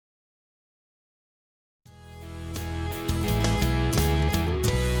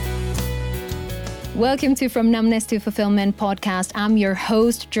Welcome to From Numbness to Fulfillment podcast. I'm your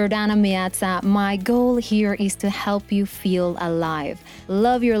host, Jordana Miazza. My goal here is to help you feel alive,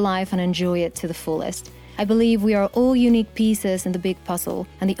 love your life, and enjoy it to the fullest. I believe we are all unique pieces in the big puzzle,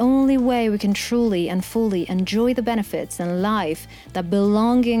 and the only way we can truly and fully enjoy the benefits and life that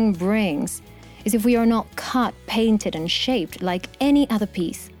belonging brings is if we are not cut, painted, and shaped like any other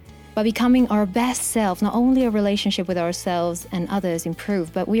piece. By becoming our best self, not only our relationship with ourselves and others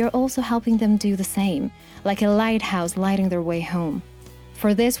improve, but we are also helping them do the same, like a lighthouse lighting their way home.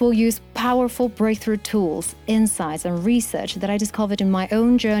 For this, we'll use powerful breakthrough tools, insights, and research that I discovered in my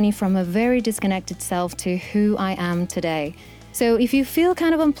own journey from a very disconnected self to who I am today. So if you feel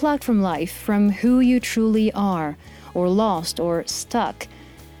kind of unplugged from life, from who you truly are, or lost or stuck,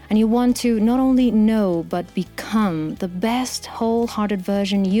 and you want to not only know but become the best wholehearted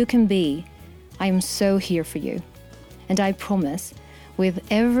version you can be, I am so here for you. And I promise, with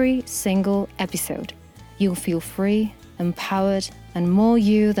every single episode, you'll feel free, empowered, and more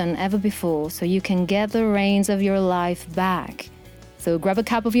you than ever before, so you can get the reins of your life back. So grab a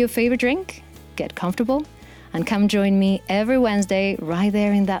cup of your favorite drink, get comfortable, and come join me every Wednesday right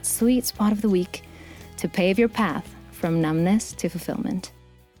there in that sweet spot of the week to pave your path from numbness to fulfillment.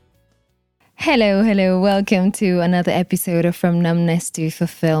 Hello, welcome to another episode of From Numbness to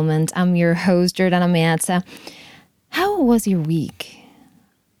Fulfillment. I'm your host, Jordana Miazza. How was your week?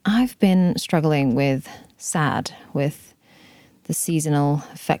 I've been struggling with SAD, with the seasonal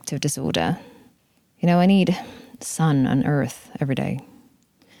affective disorder. I need sun and earth every day.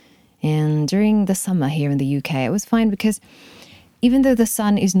 And during the summer here in the UK, it was fine because even though the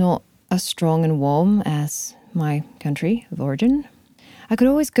sun is not as strong and warm as my country of origin, I could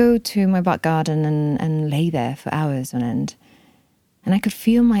always go to my back garden and lay there for hours on end. And I could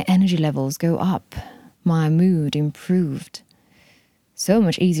feel my energy levels go up. My mood improved. So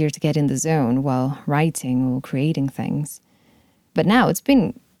much easier to get in the zone while writing or creating things. But now it's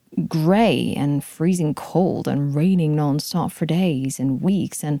been grey and freezing cold and raining non-stop for days and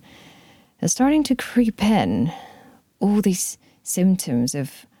weeks. And it's starting to creep in all these symptoms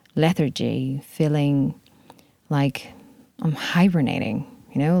of lethargy, feeling like I'm hibernating,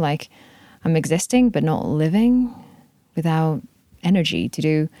 like I'm existing but not living, without energy to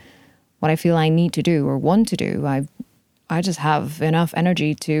do what I feel I need to do or want to do. I just have enough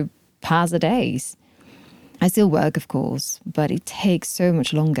energy to pass the days. I still work, of course, but it takes so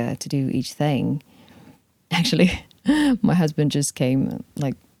much longer to do each thing. Actually, my husband just came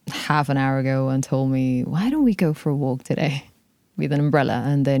like half an hour ago and told me, why don't we go for a walk today with an umbrella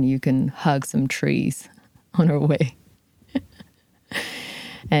and then you can hug some trees on our way.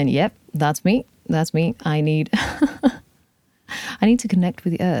 And yep, that's me. I need to connect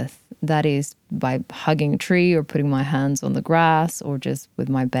with the earth. That is by hugging a tree or putting my hands on the grass or just with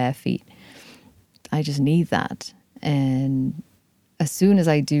my bare feet. I just need that. And as soon as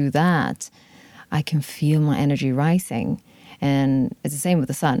I do that, I can feel my energy rising. And it's the same with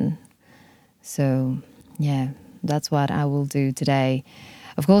the sun. So yeah, that's what I will do today.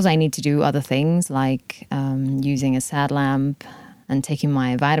 Of course, I need to do other things like using a SAD lamp and taking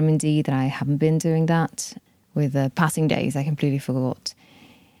my vitamin D that I haven't been doing that. With the passing days, I completely forgot.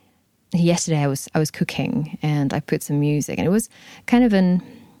 Yesterday, I was cooking and I put some music and it was kind of an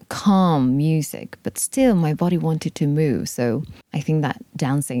calm music, but still my body wanted to move. So I think that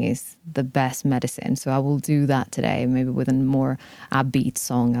dancing is the best medicine. So I will do that today, maybe with a more upbeat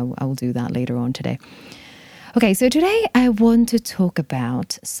song. I will do that later on today. Okay, so today I want to talk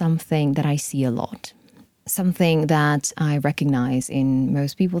about something that I see a lot, something that I recognize in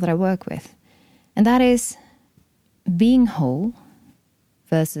most people that I work with, and that is being whole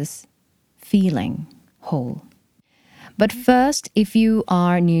versus feeling whole. But first, if you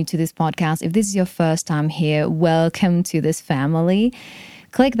are new to this podcast, if this is your first time here, welcome to this family.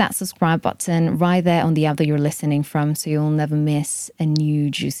 Click that subscribe button right there on the app that you're listening from so you'll never miss a new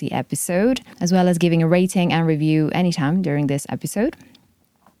juicy episode, as well as giving a rating and review anytime during this episode.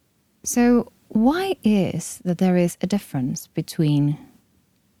 So why is that there is a difference between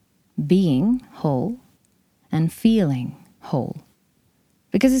being whole and feeling whole?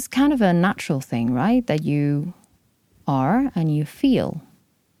 Because it's kind of a natural thing, right? That you are and you feel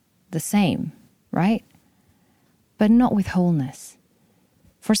the same, right? But not with wholeness.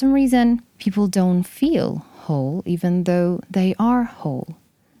 For some reason, people don't feel whole even though they are whole.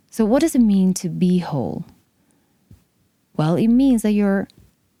 So what does it mean to be whole? Well, it means that you're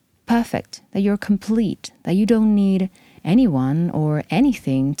perfect, that you're complete, that you don't need anyone or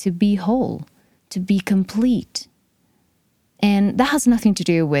anything to be whole, to be complete. And that has nothing to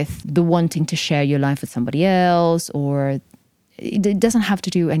do with the wanting to share your life with somebody else, or it doesn't have to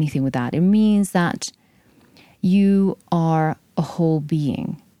do anything with that. It means that you are a whole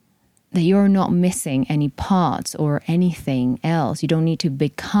being, that you're not missing any parts or anything else. You don't need to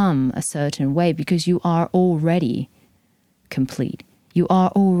become a certain way because you are already complete. You are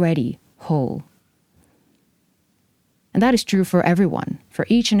already whole. And that is true for everyone, for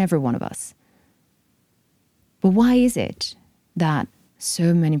each and every one of us. But why is it that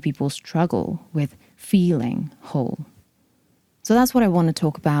so many people struggle with feeling whole? So that's what I want to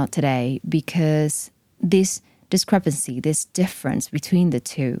talk about today, because this discrepancy, this difference between the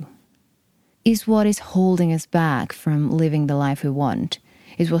two, is what is holding us back from living the life we want,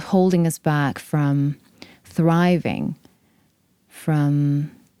 is what's holding us back from thriving,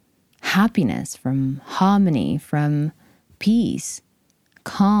 from happiness, from harmony, from peace,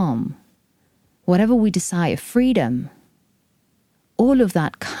 calm, whatever we desire, freedom. All of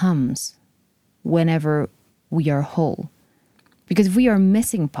that comes whenever we are whole. Because if we are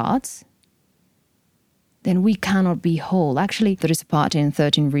missing parts, then we cannot be whole. Actually, there is a part in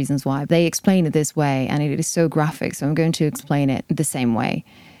 13 Reasons Why. They explain it this way, and it is so graphic, so I'm going to explain it the same way.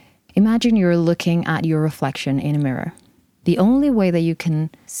 Imagine you're looking at your reflection in a mirror. The only way that you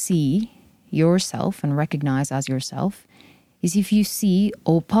can see yourself and recognize as yourself is if you see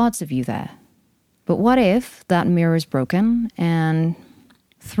all parts of you there. But what if that mirror is broken and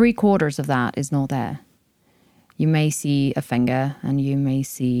 3/4 of that is not there? You may see a finger, and you may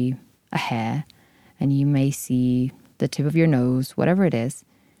see a hair, and you may see the tip of your nose, whatever it is.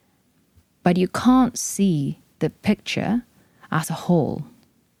 But you can't see the picture as a whole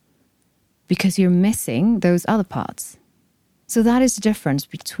because you're missing those other parts. So that is the difference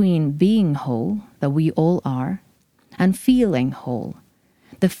between being whole, that we all are, and feeling whole.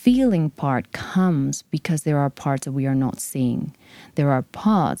 The feeling part comes because there are parts that we are not seeing. There are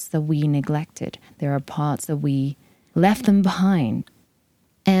parts that we neglected. There are parts that we left them behind.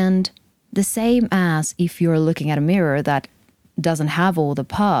 And the same as if you're looking at a mirror that doesn't have all the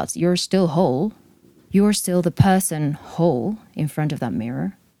parts, you're still whole. You're still the person whole in front of that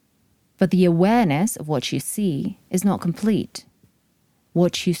mirror. But the awareness of what you see is not complete.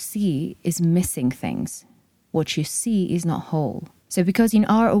 What you see is missing things. What you see is not whole. So because in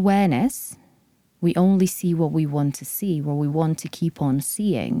our awareness, we only see what we want to see, what we want to keep on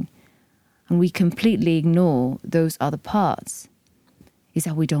seeing, and we completely ignore those other parts, is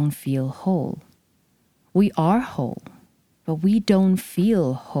that we don't feel whole. We are whole, but we don't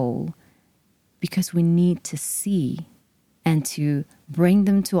feel whole because we need to see and to bring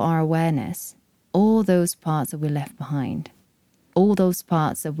them to our awareness, all those parts that we left behind, all those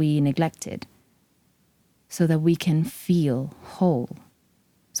parts that we neglected, so that we can feel whole.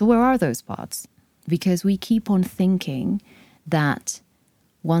 So where are those parts? Because we keep on thinking that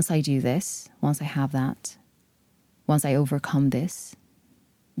once I do this, once I have that, once I overcome this,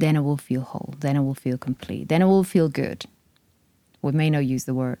 then I will feel whole, then I will feel complete, then I will feel good. We may not use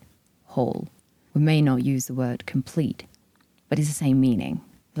the word whole, we may not use the word complete, but it's the same meaning.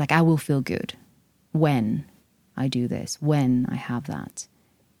 Like, I will feel good when I do this, when I have that.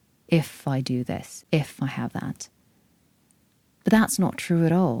 If I do this, if I have that. But that's not true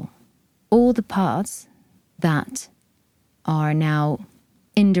at all. All the parts that are now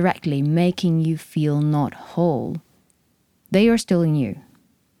indirectly making you feel not whole, they are still in you.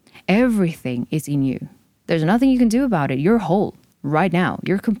 Everything is in you. There's nothing you can do about it. You're whole right now.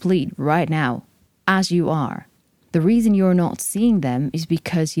 You're complete right now, as you are. The reason you're not seeing them is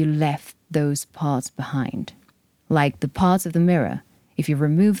because you left those parts behind. Like the parts of the mirror. If you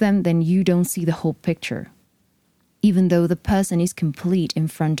remove them, then you don't see the whole picture, even though the person is complete in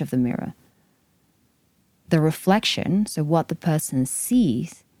front of the mirror. The reflection, so what the person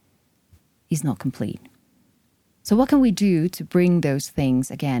sees, is not complete. So what can we do to bring those things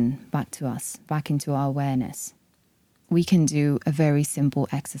again back to us, back into our awareness? We can do a very simple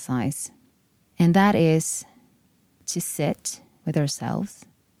exercise, and that is to sit with ourselves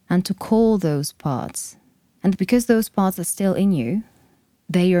and to call those parts. And because those parts are still in you,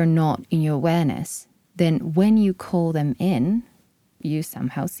 they are not in your awareness, then when you call them in, you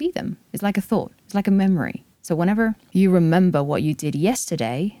somehow see them. It's like a thought. It's like a memory. So whenever you remember what you did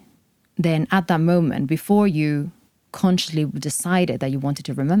yesterday, then at that moment, before you consciously decided that you wanted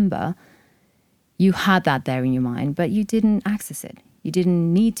to remember, you had that there in your mind, but you didn't access it. You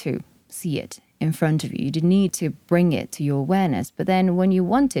didn't need to see it in front of you. You didn't need to bring it to your awareness. But then when you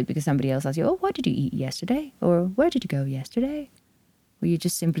want it, because somebody else asks you, oh, what did you eat yesterday? Or where did you go yesterday? Or you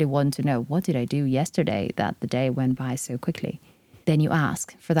just simply want to know, what did I do yesterday that the day went by so quickly? Then you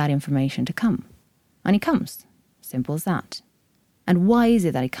ask for that information to come. And it comes. Simple as that. And why is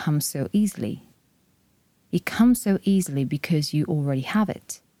it that it comes so easily? It comes so easily because you already have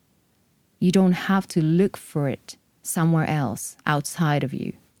it. You don't have to look for it somewhere else outside of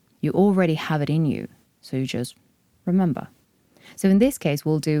you. You already have it in you. So you just remember. So in this case,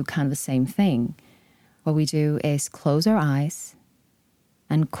 we'll do kind of the same thing. What we do is close our eyes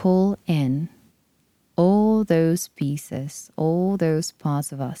and call in all those pieces, all those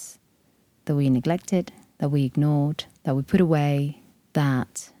parts of us that we neglected, that we ignored, that we put away,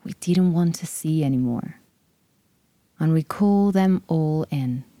 that we didn't want to see anymore. And we call them all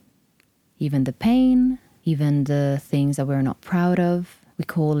in. Even the pain, even the things that we're not proud of. We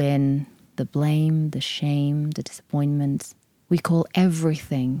call in the blame, the shame, the disappointments. We call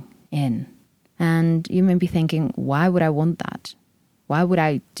everything in. And you may be thinking, why would I want that? Why would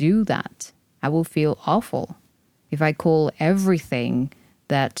I do that? I will feel awful if I call everything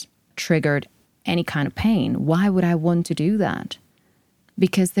that triggered any kind of pain. Why would I want to do that?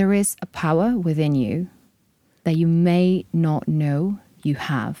 Because there is a power within you that you may not know you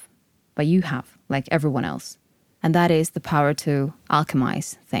have, but you have, like everyone else. And that is the power to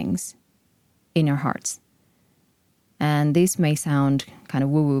alchemize things in your hearts. And this may sound kind of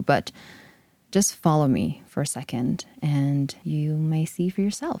woo-woo, but just follow me for a second and you may see for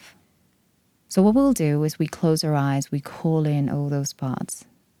yourself. So what we'll do is we close our eyes, we call in all those parts.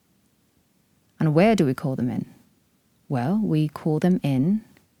 And where do we call them in? Well, we call them in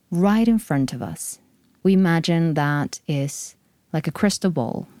right in front of us. We imagine that is like a crystal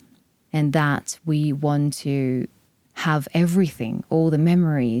ball and that we want to have everything, all the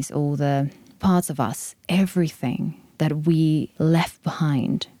memories, all the parts of us, everything that we left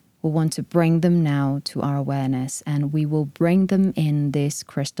behind. We want to bring them now to our awareness and we will bring them in this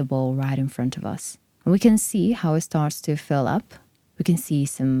crystal ball right in front of us. And we can see how it starts to fill up. We can see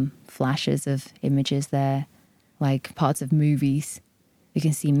some flashes of images there, like parts of movies. We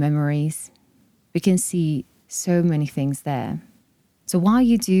can see memories. We can see so many things there. So while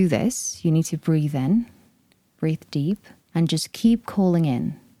you do this, you need to breathe in, breathe deep, and just keep calling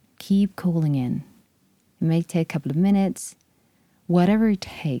in. Keep calling in. It may take a couple of minutes. Whatever it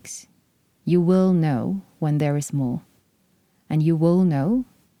takes, you will know when there is more. And you will know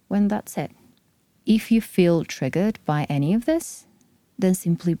when that's it. If you feel triggered by any of this, then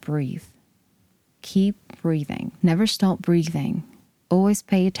simply breathe. Keep breathing. Never stop breathing. Always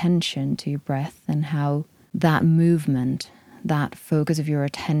pay attention to your breath and how that movement, that focus of your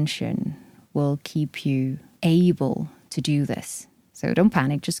attention will keep you able to do this. So don't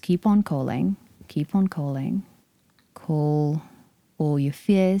panic, just keep on calling. Keep on calling. Call all your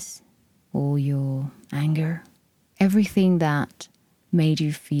fears, all your anger, everything that made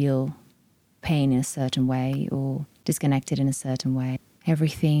you feel pain in a certain way or disconnected in a certain way.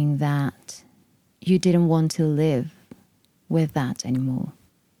 Everything that you didn't want to live with that anymore.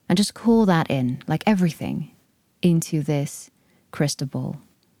 And just call that in, like everything, into this crystal ball.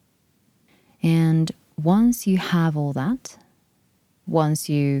 And once you have all that, once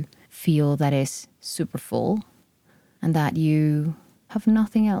you feel that it's super full and that you have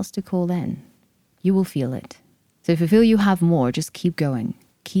nothing else to call in, you will feel it. So if you feel you have more, just keep going.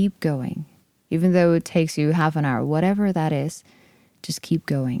 Keep going. Even though it takes you half an hour, whatever that is, just keep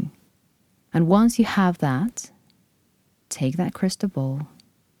going. And once you have that, take that crystal ball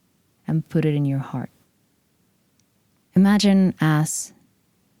and put it in your heart. Imagine as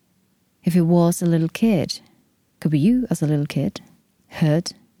if it was a little kid. Could be you as a little kid,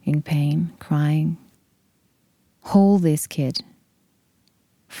 hurt, in pain, crying. Hold this kid,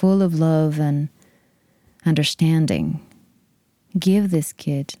 full of love and understanding. Give this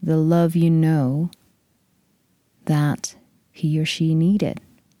kid the love you know that he or she needed.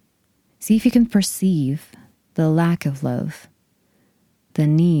 See if you can perceive the lack of love, the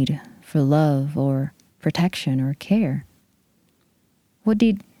need for love or protection or care. What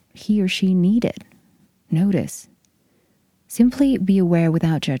did he or she needed? Notice. Simply be aware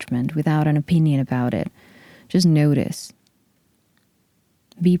without judgment, without an opinion about it. Just notice.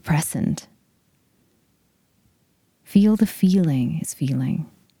 Be present. Feel the feeling it's feeling.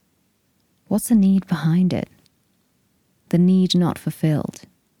 What's the need behind it? The need not fulfilled.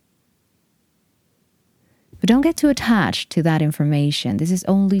 But don't get too attached to that information. This is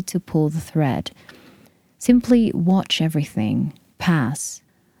only to pull the thread. Simply watch everything pass.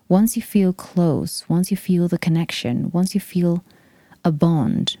 Once you feel close, once you feel the connection, once you feel a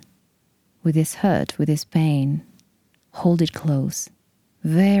bond with this hurt, with this pain, hold it close.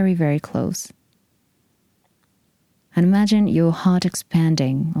 Very, very close. And imagine your heart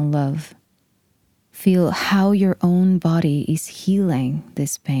expanding on love. Feel how your own body is healing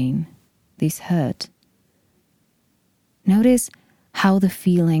this pain, this hurt. Notice how the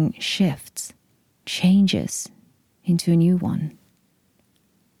feeling shifts changes into a new one.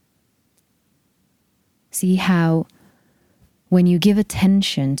 See how when you give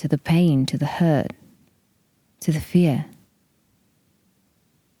attention to the pain, to the hurt, to the fear,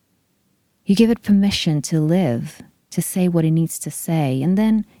 you give it permission to live, to say what it needs to say, and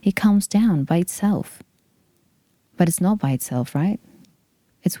then it calms down by itself. But it's not by itself, right?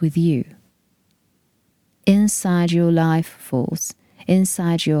 It's with you. Inside your life force,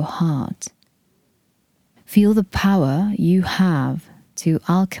 inside your heart. Feel the power you have to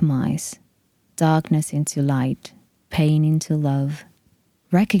alchemize darkness into light, pain into love.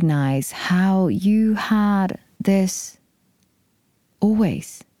 Recognize how you had this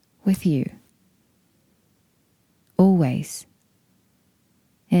always with you. Always.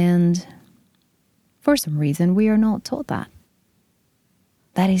 And for some reason, we are not taught that.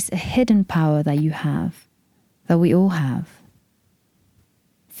 That is a hidden power that you have, that we all have.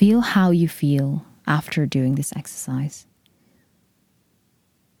 Feel how you feel after doing this exercise.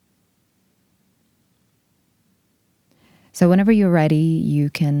 So whenever you're ready, you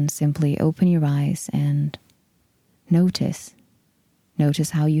can simply open your eyes and notice.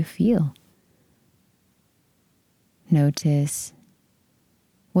 Notice how you feel. Notice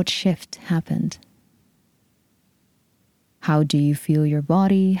what shift happened. How do you feel your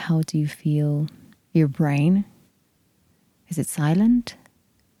body? How do you feel your brain? Is it silent?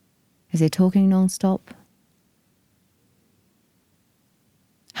 Is it talking nonstop?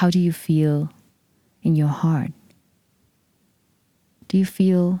 How do you feel in your heart? Do you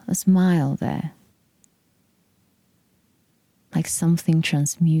feel a smile there? Like something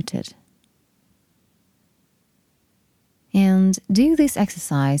transmuted? And do this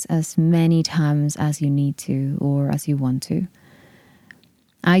exercise as many times as you need to or as you want to.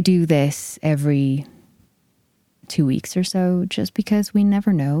 I do this every 2 weeks or so, just because we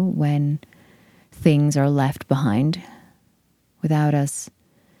never know when things are left behind without us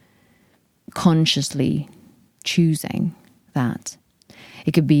consciously choosing that.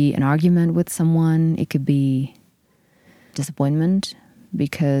 It could be an argument with someone. It could be disappointment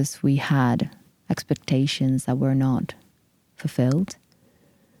because we had expectations that were not fulfilled.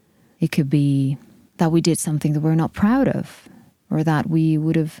 It could be that we did something that we're not proud of, or that we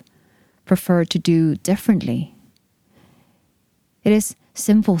would have preferred to do differently. It is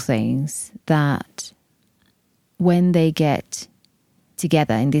simple things that when they get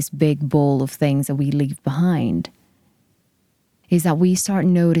together in this big ball of things that we leave behind, is that we start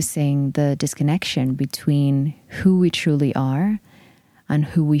noticing the disconnection between who we truly are and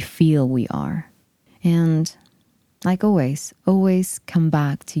who we feel we are. And like always come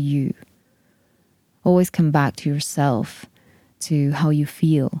back to you. Always come back to yourself, to how you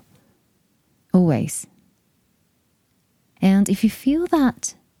feel. Always. And if you feel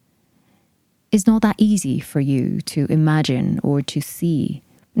that it's not that easy for you to imagine or to see,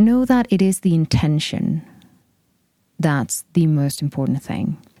 know that it is the intention that's the most important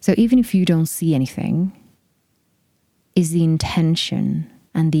thing. So even if you don't see anything, is the intention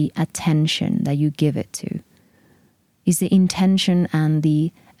and the attention that you give it to. Is the intention and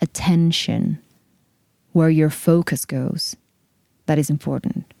the attention where your focus goes. That is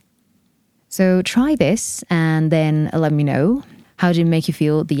important. So try this and then let me know. How did it make you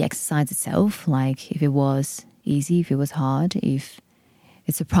feel, the exercise itself? Like if it was easy, if it was hard, if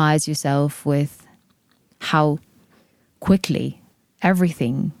it surprised yourself with how quickly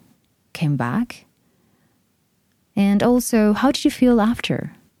everything came back. And also, how did you feel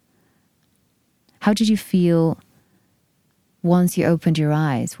after? How did you feel once you opened your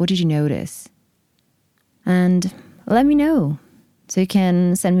eyes? What did you notice? And let me know. So you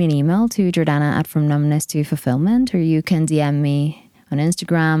can send me an email to Jordana@FromNumbness to Fulfillment, or you can DM me on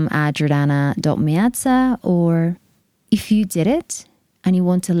Instagram at Jordana.miazza. Or if you did it and you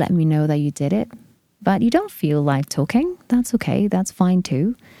want to let me know that you did it, but you don't feel like talking, that's okay, that's fine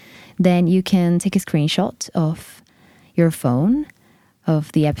too. Then you can take a screenshot of your phone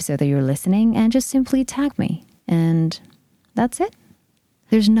of the episode that you're listening and just simply tag me. And that's it.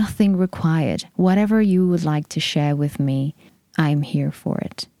 There's nothing required. Whatever you would like to share with me, I'm here for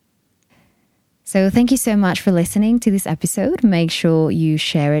it. So thank you so much for listening to this episode. Make sure you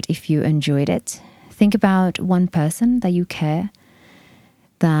share it if you enjoyed it. Think about one person that you care,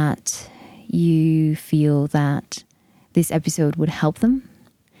 that you feel that this episode would help them,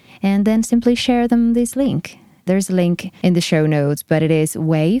 and then simply share them this link. There's a link in the show notes, but it is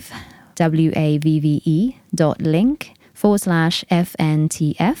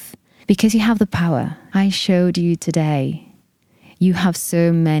wavve.link/FNTF, because you have the power. I showed you today. You have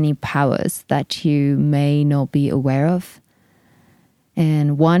so many powers that you may not be aware of.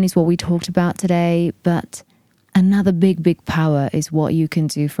 And one is what we talked about today, but another big power is what you can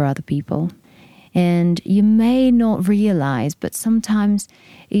do for other people. And you may not realize, but sometimes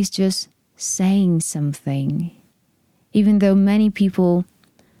it's just saying something. Even though many people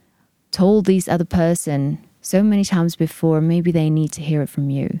told this other person so many times before, maybe they need to hear it from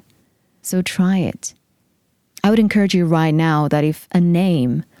you. So try it. I would encourage you right now that if a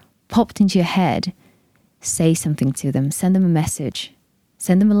name popped into your head, say something to them, send them a message,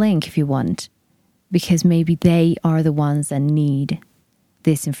 send them a link if you want, because maybe they are the ones that need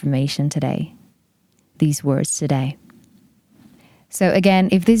this information today, these words today. So again,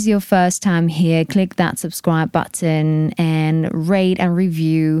 if this is your first time here, click that subscribe button and rate and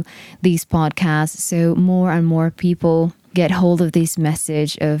review these podcasts so more and more people get hold of this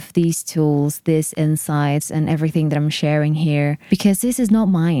message, of these tools, these insights, and everything that I'm sharing here. Because this is not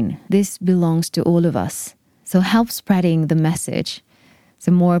mine. This belongs to all of us. So help spreading the message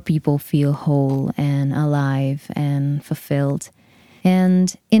so more people feel whole and alive and fulfilled.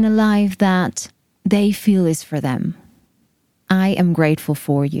 And in a life that they feel is for them. I am grateful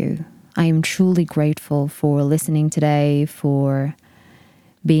for you. I am truly grateful for listening today, for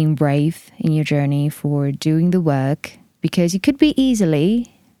being brave in your journey, for doing the work, because you could be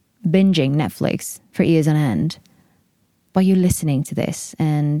easily binging Netflix for years on end, but you're listening to this,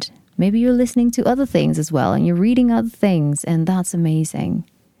 and maybe you're listening to other things as well, and you're reading other things, and that's amazing.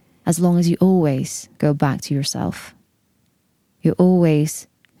 As long as you always go back to yourself. You always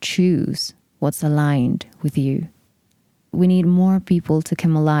choose what's aligned with you. We need more people to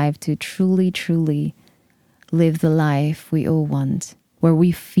come alive to truly live the life we all want, where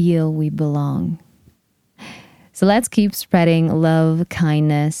we feel we belong. So let's keep spreading love,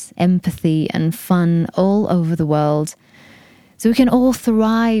 kindness, empathy, and fun all over the world so we can all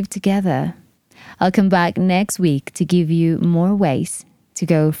thrive together. I'll come back next week to give you more ways to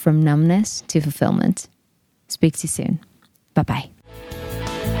go from numbness to fulfillment. Speak to you soon. Bye-bye.